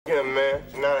here, man.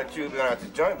 Now that you've been out the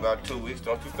joint about 2 weeks,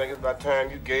 don't you think it's about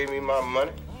time you gave me my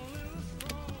money?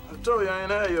 I told you I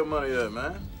ain't had your money yet,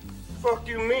 man. Fuck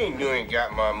you mean you ain't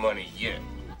got my money yet?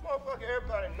 Motherfucker,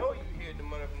 everybody know you hid the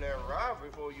money from that robbery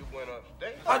before you went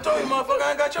upstate. I told you, motherfucker, I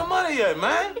ain't got your money yet,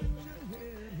 man.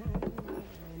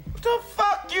 What the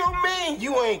fuck you mean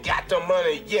you ain't got the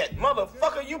money yet?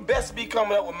 Motherfucker, you best be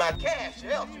coming up with my cash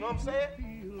else, you know what I'm saying?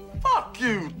 Fuck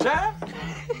you, Jack.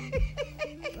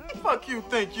 Fuck you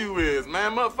think you is,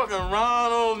 man? Motherfucking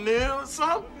Ron O'Neal or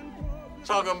something?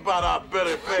 Talking about I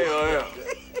better pay her out.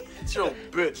 It's your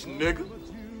bitch, nigga.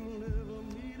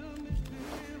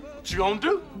 What you gonna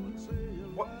do?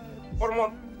 What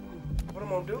I'm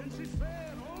gonna do?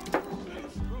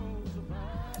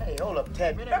 Hey, hold up,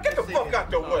 Ted. Now get the fuck out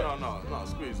the way. No,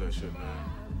 squeeze that shit, man.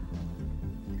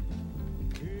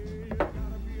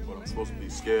 What, I'm supposed to be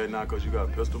scared now because you got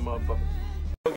a pistol, motherfucker?